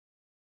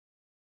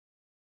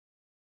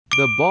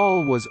The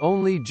ball was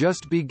only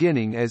just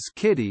beginning as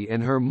Kitty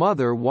and her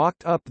mother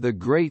walked up the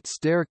great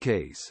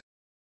staircase.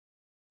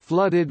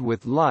 Flooded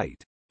with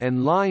light,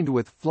 and lined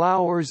with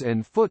flowers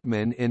and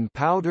footmen in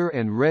powder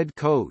and red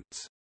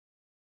coats.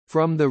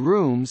 From the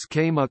rooms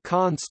came a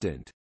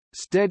constant,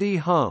 steady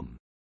hum,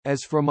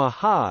 as from a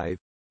hive,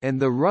 and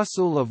the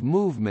rustle of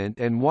movement,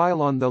 and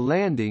while on the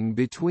landing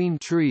between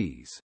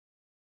trees,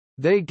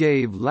 they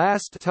gave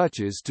last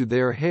touches to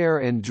their hair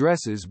and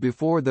dresses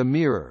before the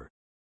mirror.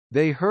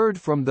 They heard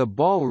from the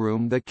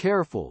ballroom the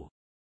careful,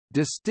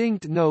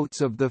 distinct notes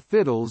of the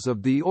fiddles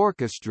of the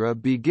orchestra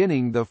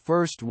beginning the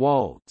first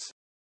waltz.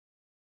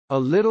 A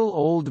little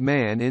old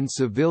man in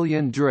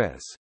civilian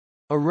dress,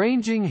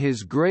 arranging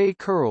his grey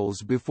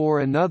curls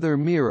before another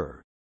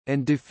mirror,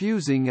 and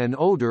diffusing an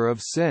odour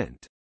of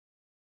scent,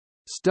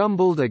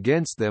 stumbled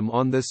against them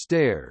on the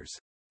stairs,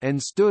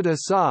 and stood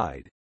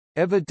aside,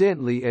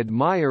 evidently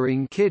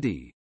admiring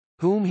Kitty,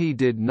 whom he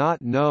did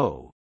not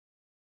know.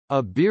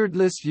 A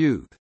beardless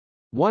youth,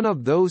 one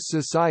of those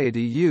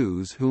society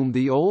youths whom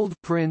the old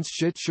Prince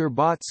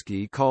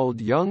Shcherbatsky called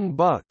young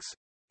bucks,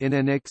 in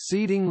an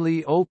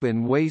exceedingly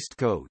open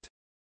waistcoat,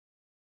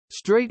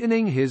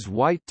 straightening his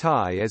white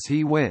tie as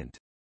he went,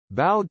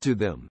 bowed to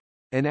them,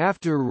 and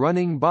after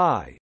running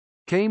by,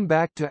 came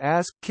back to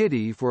ask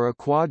Kitty for a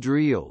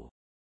quadrille.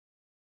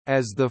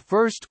 As the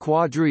first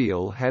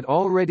quadrille had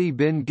already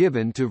been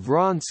given to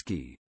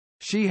Vronsky,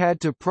 she had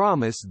to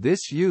promise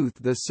this youth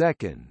the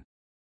second.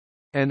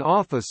 An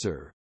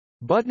officer,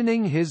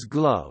 buttoning his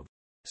glove,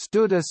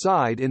 stood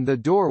aside in the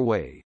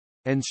doorway,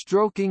 and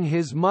stroking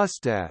his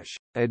mustache,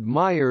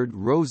 admired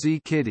rosy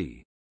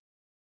Kitty.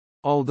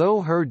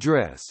 Although her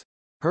dress,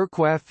 her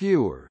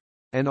coiffure,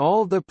 and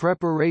all the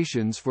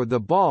preparations for the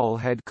ball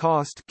had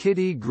cost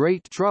Kitty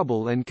great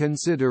trouble and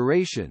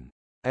consideration,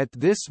 at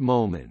this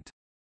moment,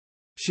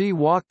 she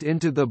walked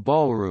into the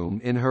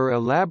ballroom in her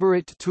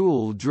elaborate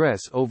tulle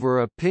dress over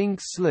a pink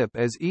slip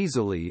as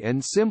easily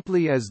and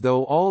simply as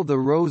though all the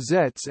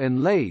rosettes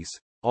and lace,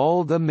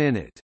 all the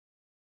minute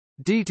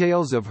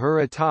details of her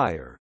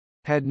attire,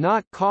 had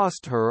not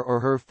cost her or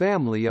her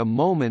family a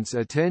moment's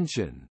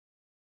attention.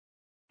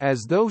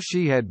 As though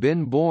she had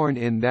been born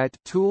in that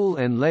tulle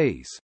and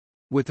lace,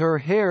 with her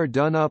hair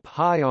done up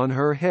high on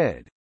her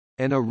head,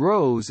 and a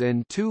rose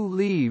and two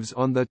leaves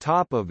on the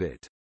top of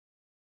it.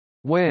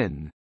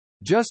 When,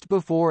 just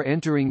before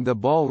entering the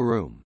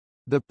ballroom,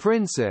 the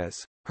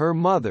princess, her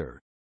mother,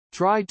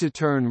 tried to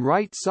turn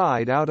right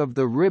side out of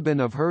the ribbon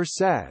of her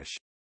sash,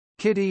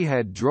 Kitty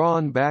had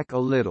drawn back a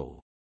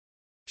little.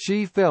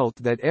 She felt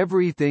that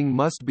everything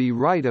must be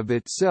right of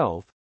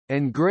itself,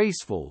 and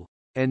graceful,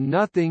 and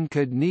nothing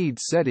could need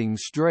setting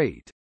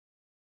straight.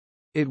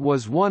 It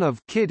was one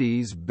of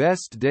Kitty's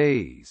best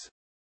days.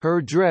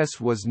 Her dress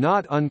was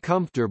not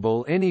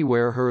uncomfortable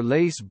anywhere, her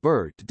lace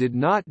burt did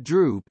not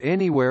droop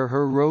anywhere,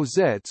 her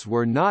rosettes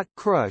were not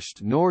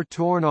crushed nor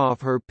torn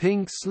off, her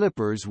pink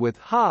slippers with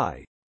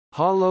high,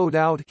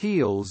 hollowed-out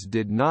heels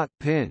did not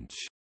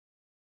pinch,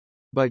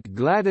 but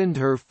gladdened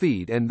her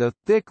feet, and the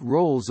thick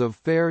rolls of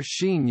fair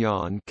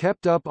chignon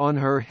kept up on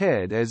her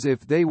head as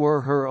if they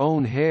were her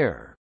own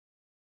hair.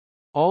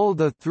 All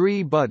the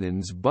three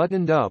buttons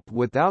buttoned up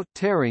without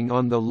tearing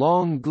on the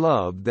long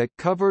glove that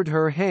covered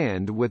her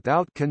hand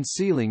without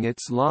concealing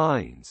its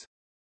lines.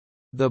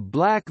 The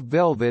black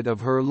velvet of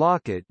her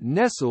locket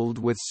nestled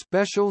with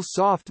special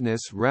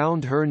softness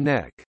round her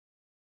neck.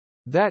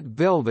 That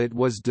velvet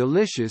was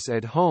delicious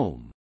at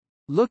home.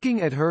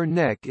 Looking at her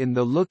neck in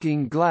the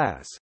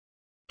looking-glass,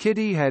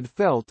 Kitty had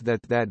felt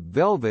that that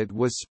velvet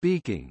was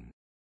speaking.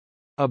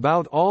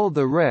 About all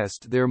the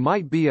rest there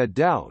might be a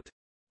doubt,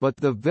 but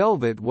the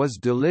velvet was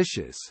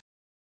delicious.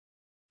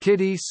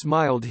 Kitty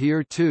smiled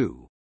here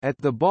too, at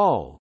the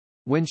ball,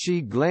 when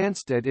she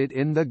glanced at it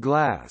in the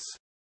glass.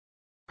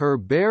 Her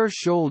bare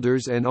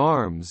shoulders and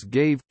arms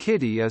gave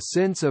Kitty a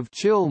sense of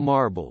chill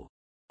marble,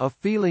 a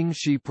feeling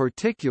she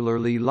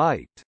particularly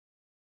liked.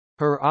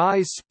 Her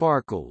eyes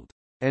sparkled,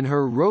 and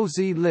her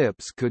rosy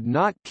lips could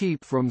not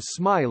keep from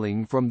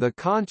smiling from the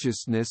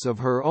consciousness of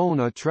her own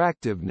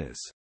attractiveness.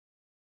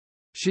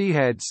 She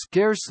had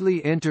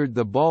scarcely entered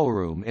the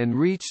ballroom and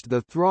reached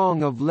the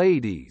throng of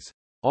ladies,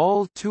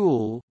 all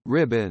tulle,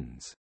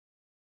 ribbons,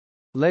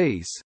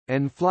 lace,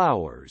 and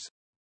flowers,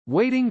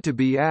 waiting to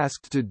be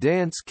asked to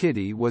dance.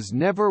 Kitty was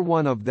never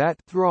one of that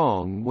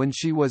throng when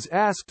she was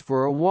asked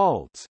for a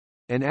waltz,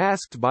 and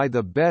asked by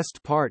the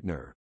best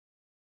partner.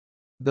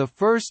 The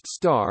first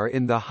star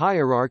in the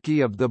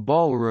hierarchy of the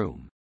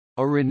ballroom,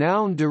 a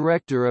renowned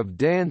director of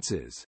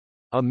dances,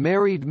 a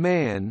married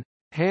man,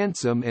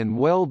 handsome and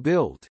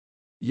well-built,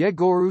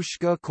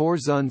 Yegorushka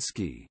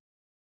Korzunsky.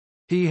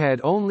 He had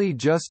only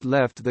just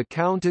left the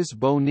Countess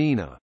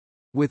Bonina,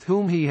 with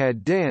whom he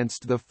had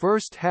danced the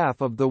first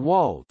half of the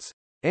waltz,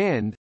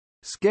 and,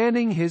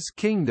 scanning his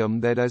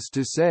kingdom, that is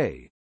to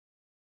say,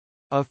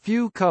 a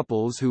few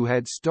couples who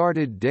had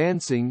started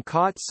dancing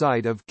caught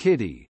sight of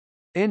Kitty,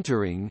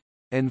 entering,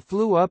 and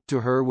flew up to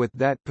her with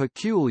that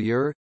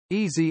peculiar,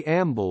 easy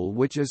amble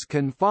which is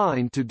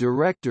confined to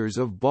directors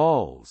of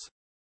balls.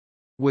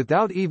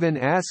 Without even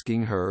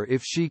asking her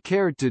if she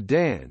cared to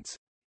dance,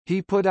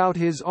 he put out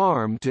his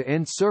arm to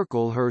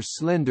encircle her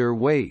slender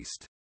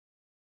waist.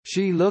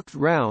 She looked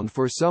round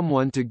for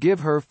someone to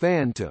give her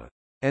fan to,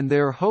 and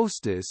their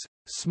hostess,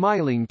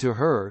 smiling to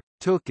her,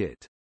 took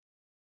it.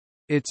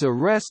 "It's a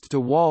rest to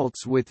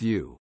waltz with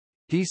you,"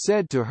 he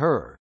said to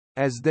her,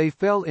 as they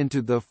fell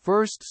into the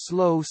first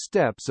slow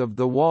steps of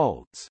the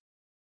waltz.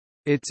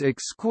 "It's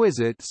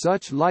exquisite,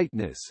 such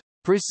lightness,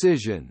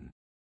 precision."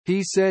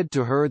 He said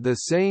to her the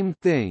same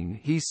thing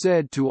he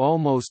said to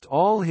almost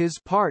all his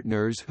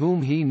partners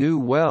whom he knew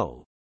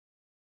well.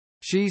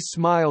 She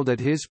smiled at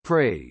his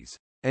praise,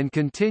 and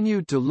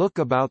continued to look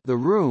about the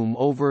room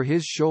over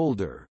his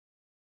shoulder.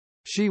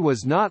 She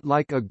was not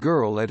like a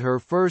girl at her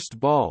first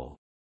ball,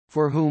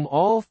 for whom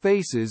all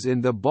faces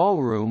in the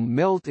ballroom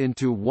melt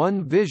into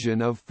one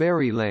vision of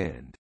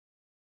fairyland.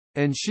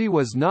 And she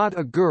was not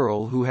a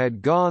girl who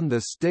had gone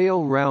the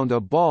stale round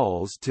of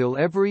balls till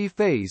every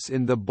face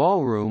in the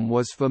ballroom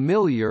was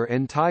familiar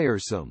and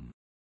tiresome.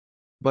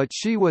 But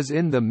she was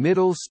in the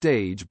middle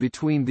stage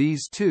between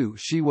these two.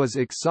 She was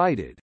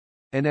excited,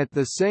 and at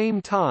the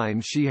same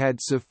time she had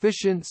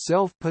sufficient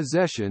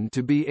self-possession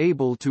to be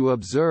able to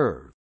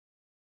observe.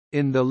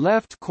 In the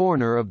left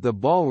corner of the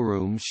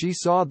ballroom she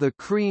saw the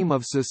cream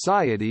of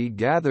society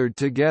gathered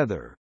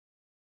together.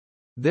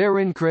 There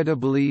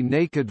incredibly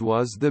naked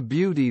was the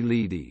beauty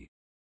lady,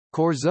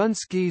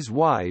 Korsunski's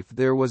wife.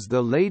 There was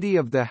the lady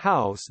of the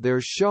house. There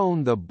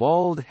shone the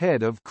bald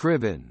head of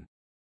Krivin.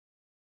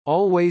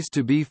 Always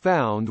to be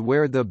found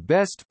where the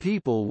best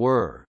people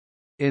were.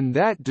 In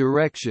that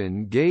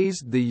direction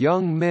gazed the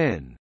young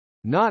men,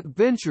 not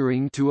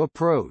venturing to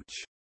approach.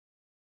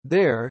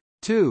 There,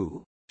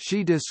 too,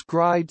 she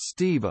descried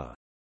Stiva,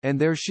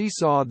 and there she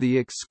saw the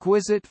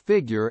exquisite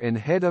figure and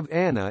head of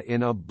Anna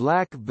in a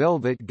black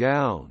velvet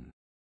gown.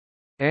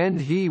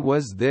 And he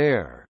was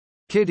there.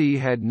 Kitty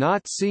had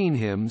not seen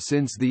him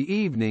since the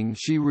evening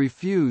she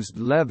refused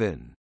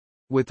Levin.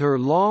 With her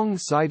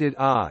long-sighted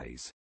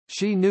eyes,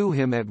 she knew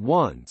him at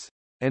once,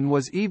 and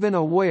was even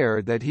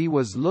aware that he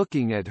was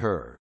looking at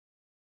her.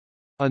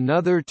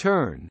 "Another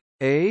turn,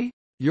 eh?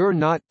 You're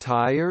not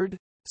tired?"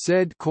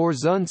 said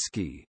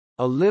Korsunski,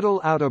 a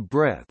little out of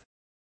breath.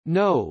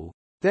 "No,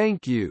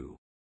 thank you.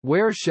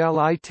 Where shall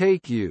I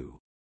take you?"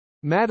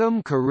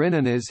 "Madame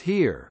Karenina's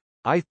here,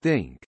 I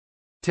think.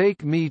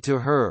 Take me to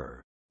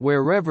her.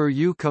 Wherever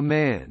you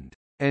command."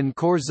 And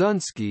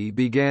Korsunski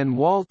began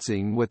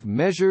waltzing with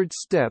measured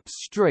steps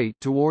straight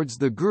towards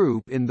the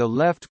group in the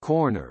left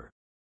corner,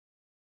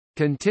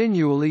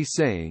 continually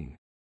saying,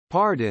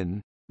 "Pardon,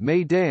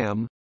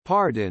 mesdames,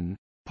 pardon,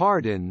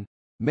 pardon,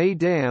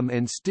 mesdames,"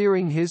 and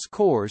steering his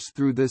course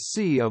through the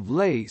sea of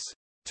lace,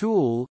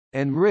 tulle,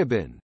 and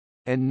ribbon,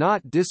 and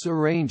not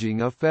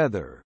disarranging a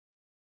feather.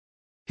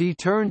 He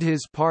turned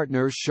his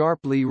partner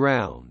sharply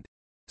round,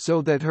 so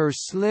that her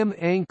slim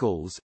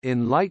ankles,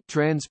 in light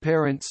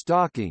transparent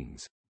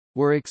stockings,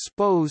 were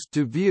exposed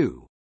to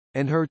view,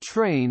 and her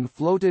train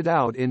floated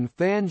out in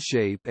fan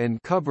shape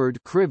and covered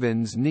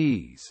Krivin's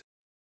knees.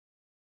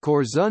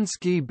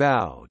 Korsunski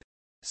bowed,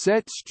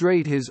 set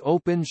straight his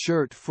open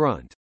shirt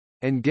front,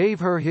 and gave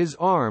her his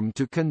arm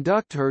to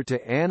conduct her to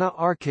Anna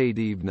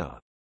Arkadievna.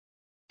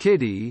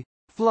 Kitty,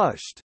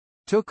 flushed,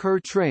 took her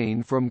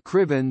train from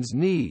Krivin's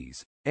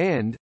knees,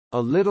 and,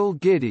 a little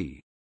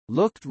giddy,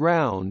 looked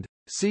round,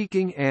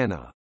 seeking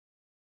Anna.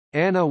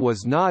 Anna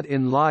was not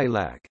in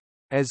lilac,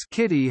 as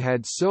Kitty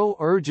had so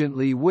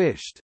urgently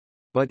wished,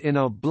 but in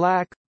a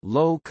black,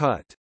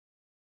 low-cut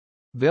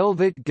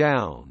velvet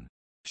gown,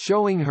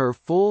 showing her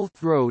full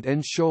throat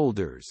and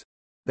shoulders,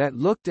 that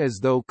looked as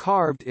though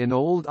carved in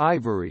old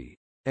ivory,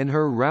 and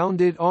her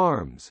rounded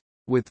arms,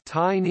 with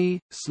tiny,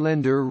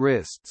 slender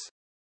wrists.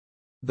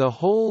 The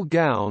whole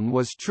gown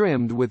was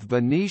trimmed with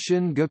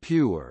Venetian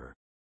guipure.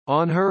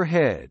 On her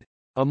head,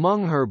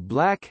 among her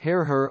black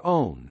hair her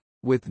own,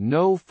 with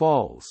no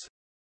false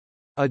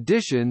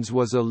additions,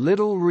 was a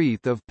little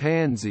wreath of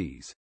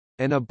pansies,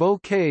 and a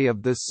bouquet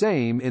of the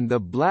same in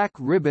the black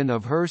ribbon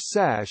of her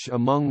sash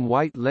among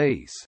white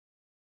lace.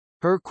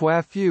 Her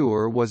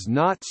coiffure was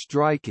not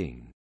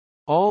striking.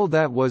 All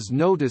that was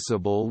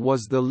noticeable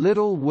was the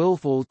little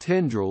wilful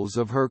tendrils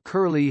of her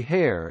curly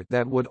hair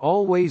that would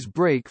always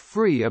break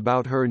free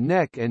about her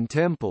neck and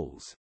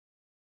temples.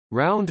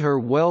 Round her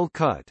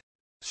well-cut,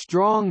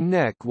 strong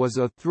neck was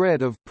a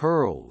thread of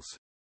pearls.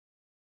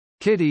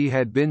 Kitty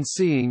had been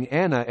seeing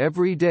Anna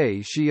every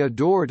day. She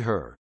adored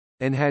her,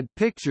 and had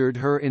pictured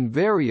her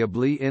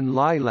invariably in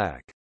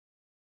lilac.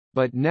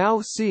 But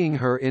now, seeing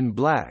her in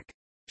black,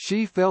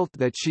 she felt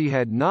that she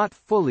had not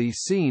fully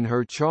seen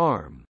her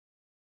charm.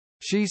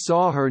 She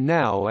saw her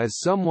now as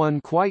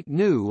someone quite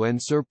new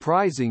and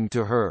surprising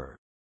to her.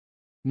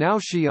 Now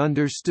she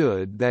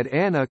understood that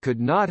Anna could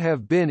not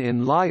have been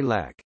in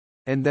lilac,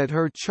 and that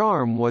her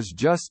charm was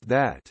just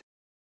that.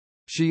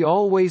 She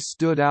always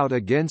stood out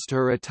against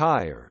her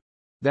attire,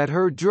 that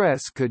her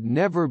dress could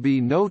never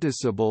be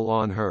noticeable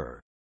on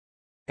her.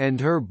 And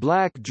her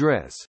black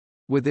dress,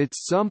 with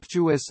its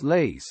sumptuous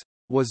lace,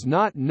 was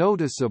not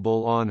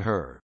noticeable on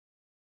her.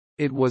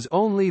 It was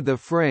only the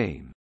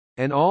frame,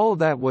 and all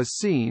that was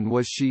seen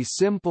was she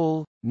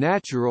simple,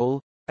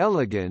 natural,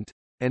 elegant,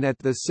 and at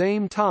the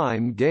same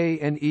time gay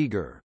and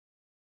eager.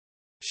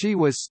 She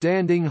was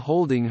standing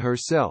holding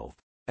herself,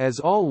 as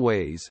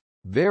always,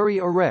 very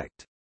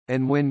erect,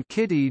 and when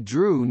Kitty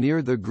drew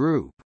near the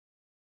group,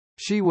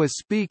 she was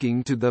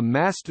speaking to the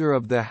master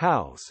of the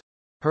house,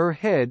 her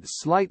head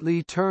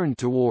slightly turned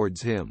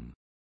towards him.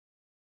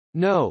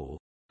 "No,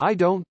 I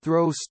don't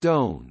throw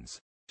stones,"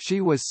 she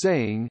was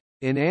saying,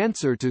 in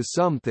answer to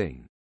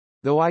something.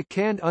 "Though I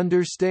can't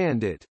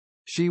understand it,"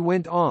 she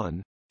went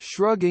on,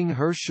 shrugging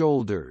her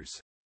shoulders.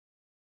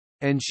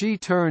 And she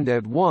turned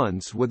at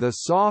once with a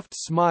soft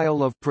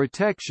smile of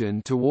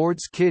protection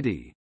towards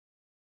Kitty.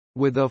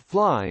 With a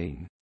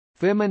flying,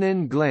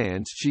 feminine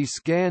glance she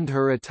scanned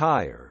her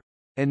attire,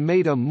 and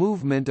made a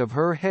movement of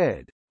her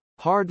head,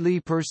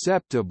 hardly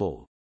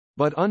perceptible,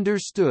 but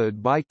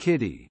understood by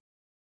Kitty,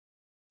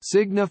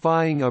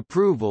 signifying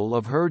approval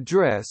of her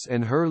dress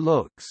and her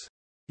looks.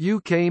 "You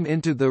came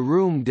into the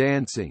room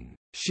dancing,"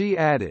 she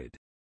added.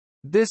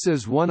 "This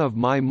is one of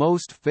my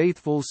most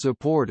faithful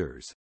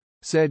supporters,"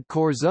 said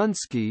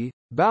Korzunsky,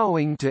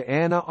 bowing to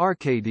Anna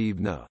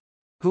Arkadyevna,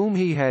 whom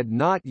he had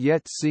not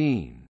yet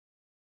seen.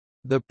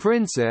 "The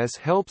princess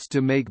helps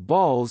to make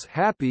balls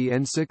happy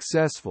and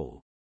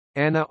successful."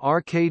 "Anna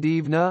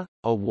Arkadyevna,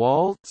 a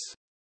waltz?"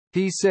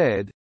 he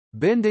said,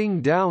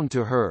 bending down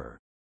to her.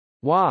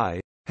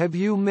 "Why, have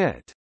you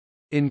met?"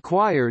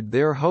 inquired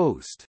their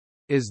host.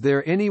 "Is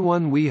there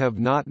anyone we have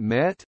not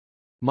met?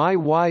 My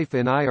wife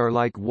and I are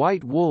like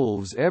white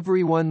wolves,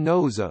 everyone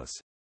knows us,"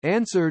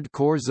 answered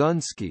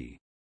Korzunsky.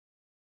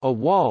 "A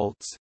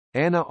waltz,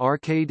 Anna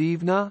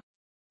Arkadyevna?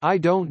 I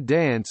don't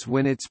dance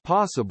when it's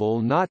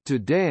possible not to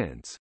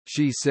dance,"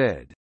 she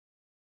said.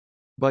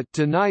 "But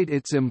tonight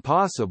it's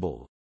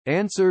impossible,"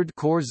 answered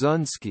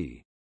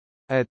Korzunsky.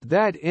 At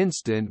that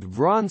instant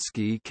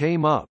Vronsky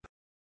came up.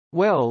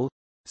 "Well,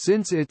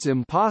 since it's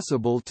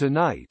impossible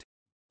tonight,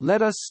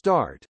 let us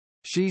start,"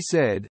 she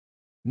said,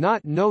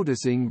 not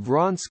noticing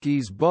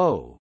Vronsky's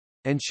bow,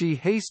 and she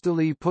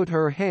hastily put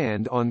her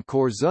hand on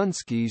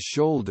Korzunsky's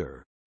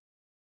shoulder.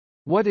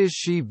 "What is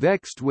she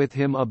vexed with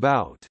him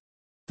about?"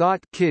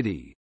 thought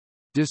Kitty,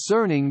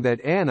 discerning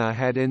that Anna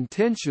had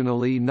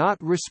intentionally not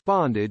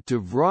responded to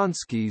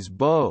Vronsky's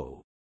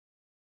bow.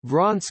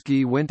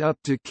 Vronsky went up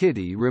to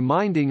Kitty,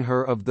 reminding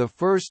her of the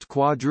first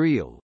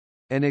quadrille,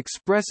 and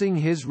expressing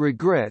his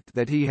regret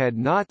that he had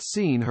not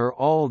seen her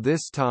all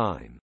this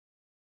time.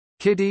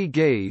 Kitty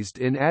gazed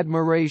in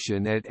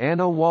admiration at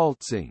Anna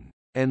waltzing,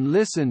 and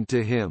listened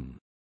to him.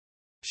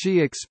 She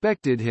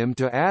expected him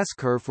to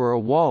ask her for a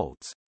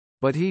waltz,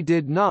 but he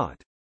did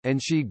not,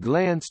 and she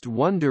glanced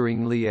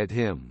wonderingly at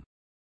him.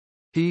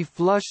 He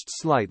flushed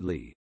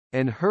slightly,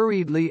 and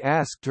hurriedly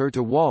asked her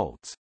to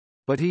waltz,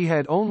 but he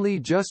had only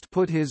just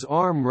put his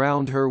arm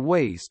round her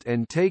waist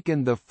and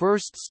taken the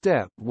first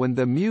step when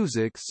the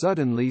music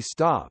suddenly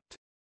stopped.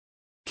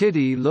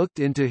 Kitty looked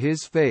into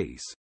his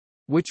face,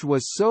 which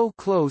was so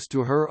close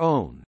to her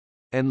own,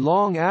 and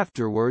long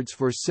afterwards,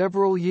 for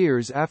several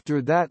years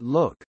after that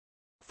look,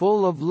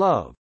 full of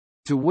love,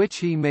 to which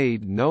he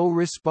made no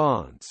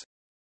response,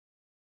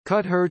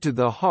 cut her to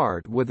the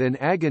heart with an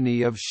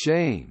agony of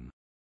shame.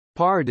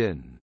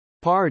 "Pardon!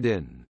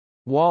 Pardon!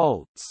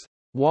 Waltz!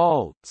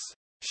 Waltz!"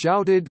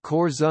 shouted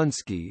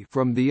Korzunsky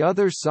from the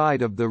other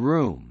side of the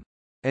room,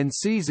 and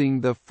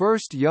seizing the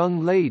first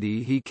young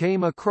lady he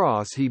came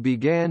across he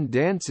began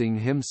dancing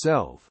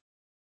himself.